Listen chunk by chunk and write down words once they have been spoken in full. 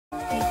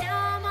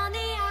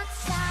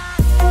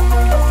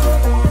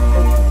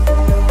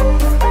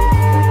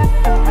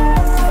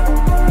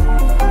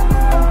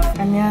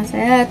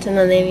안녕하세요.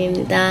 저는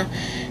amybrennzan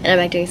and I'm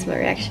back doing some more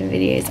reaction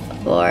videos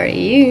for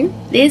you.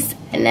 This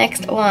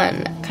next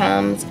one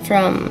comes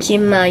from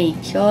Kim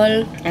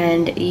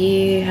and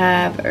you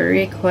have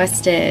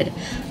requested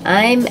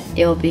I'm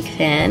your big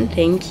fan,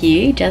 thank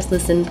you, just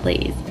listen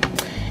please.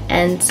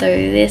 And so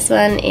this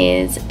one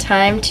is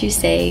Time to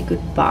Say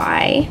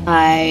Goodbye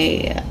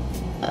by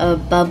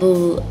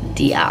Bubble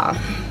Dia.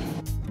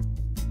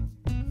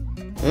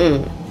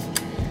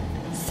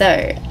 So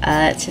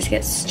let's just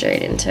get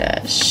straight into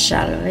it,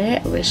 shall we?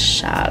 We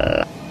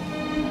shall.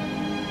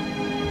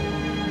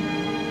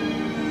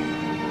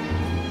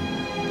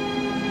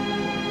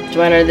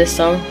 Do I know this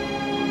song?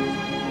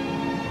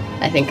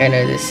 I think I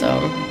know this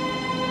song.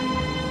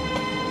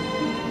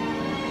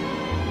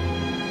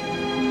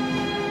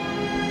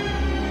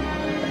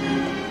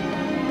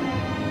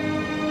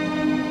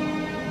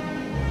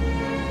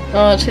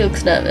 Oh, she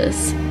looks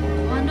nervous.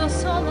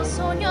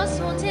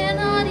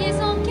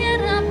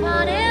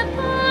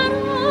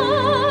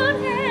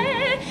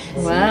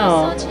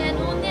 Wow.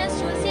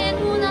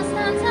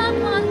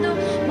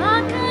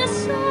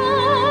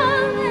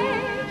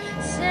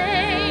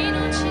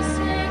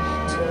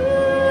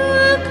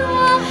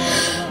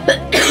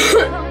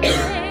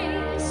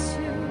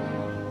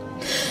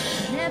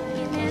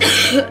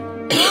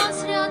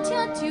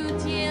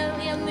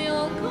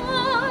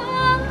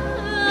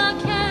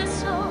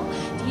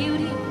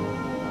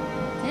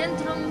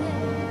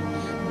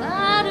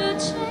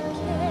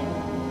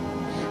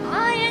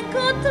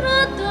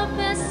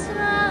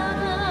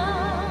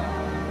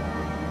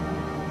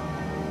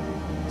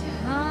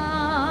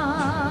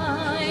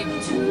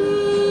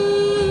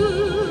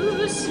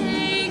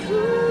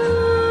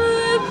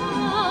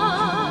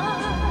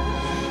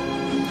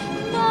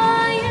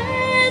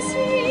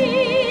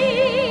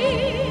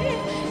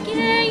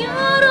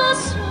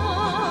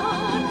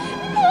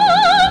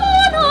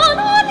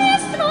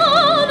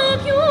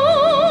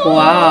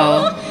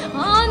 Wow.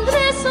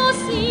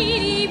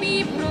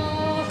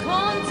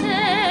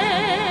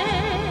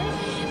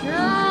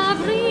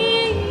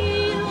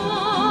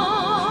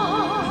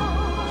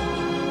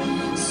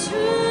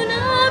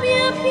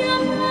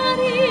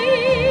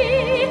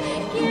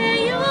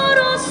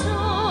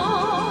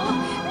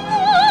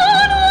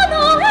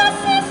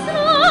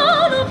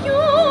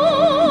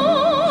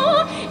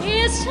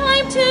 It's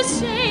time to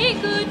say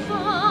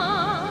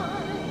goodbye.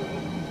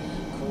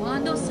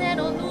 Quando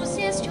c'erano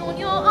luci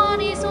sogno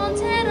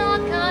orizzonte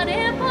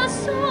raccareva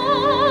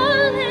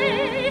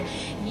sole.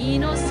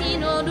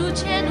 Inosino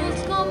luce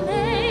luz con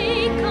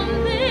me,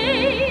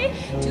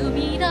 tu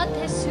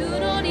mirate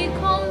surori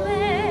con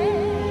me.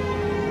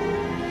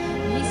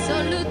 Mi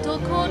saluto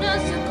con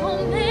su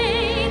con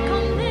me,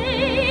 con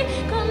me,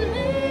 con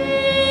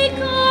me,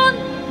 con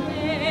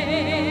me.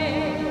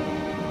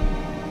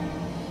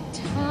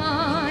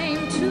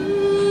 Time to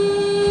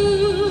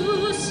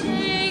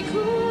say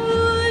goodbye.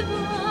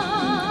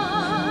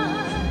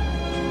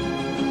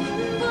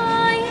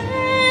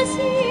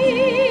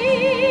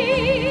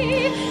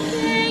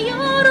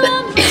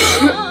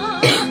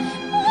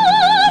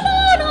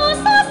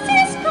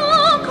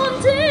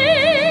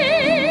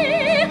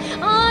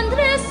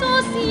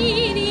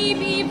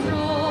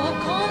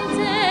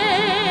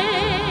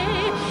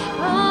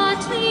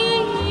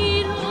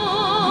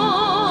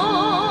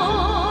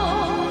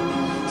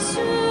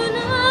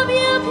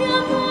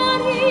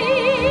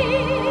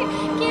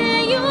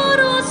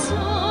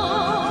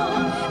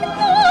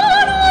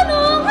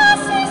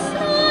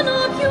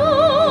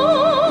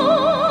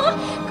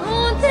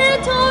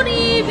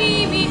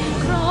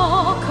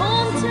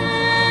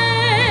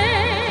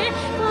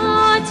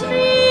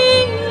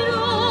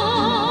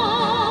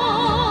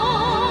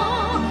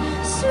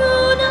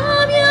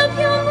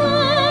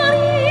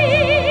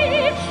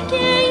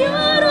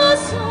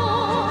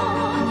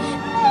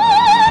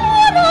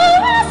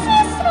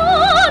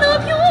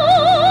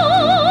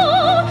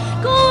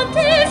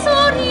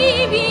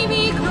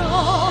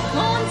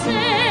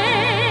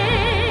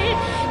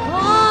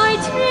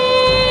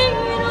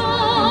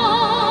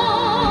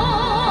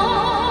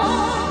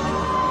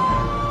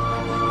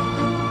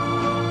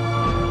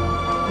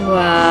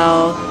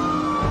 Wow.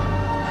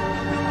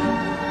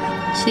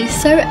 She's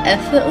so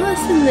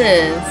effortless in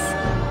this.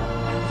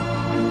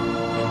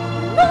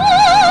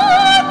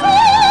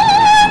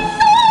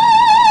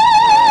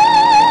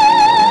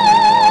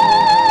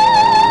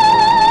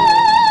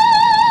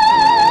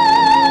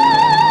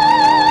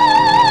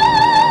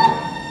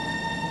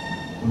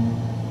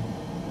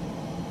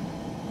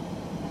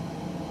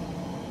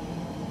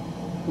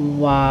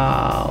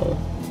 Wow.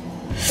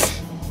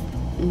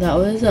 That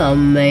was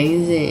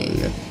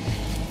amazing.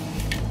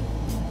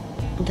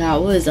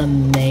 That was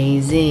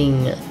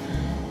amazing.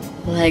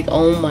 Like,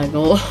 oh my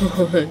gosh.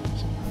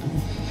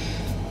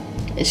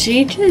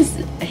 She just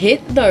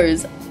hit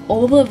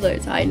all of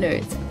those high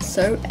notes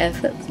so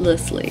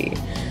effortlessly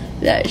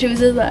that she was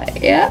just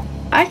like, yeah,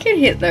 I can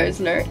hit those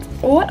notes.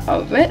 What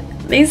of it?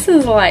 This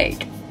is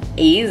like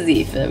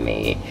easy for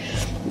me.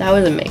 That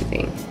was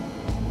amazing.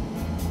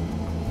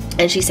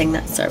 And she sang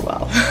that so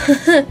well.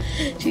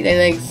 She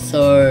sang like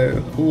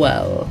so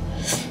well.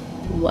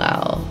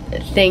 Wow.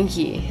 Thank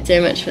you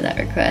so much for that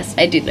request.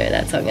 I did know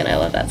that song and I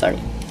love that song.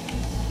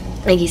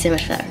 Thank you so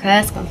much for that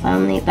request.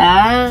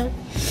 감사합니다.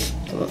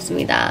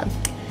 고맙습니다.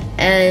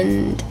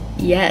 And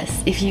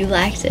yes, if you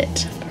liked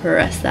it,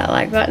 press that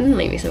like button,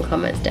 leave me some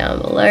comments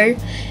down below.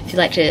 If you'd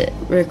like to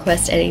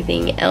request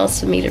anything else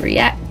for me to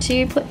react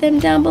to, put them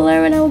down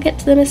below and I will get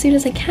to them as soon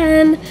as I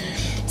can.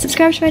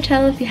 Subscribe to my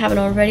channel if you haven't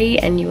already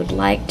and you would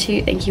like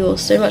to. Thank you all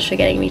so much for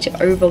getting me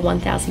to over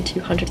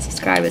 1,200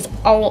 subscribers.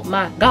 Oh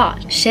my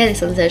god. Share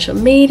this on social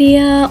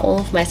media. All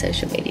of my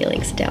social media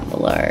links are down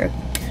below.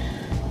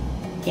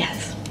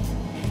 Yes.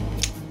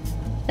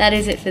 That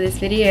is it for this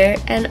video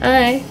and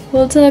I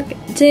will talk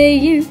to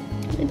you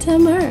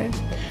tomorrow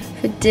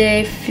for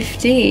day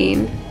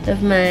 15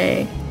 of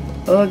my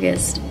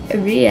August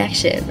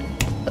reaction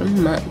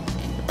month.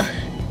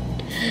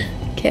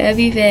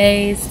 Curvy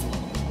face.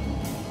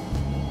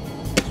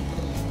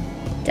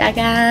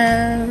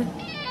 Daga!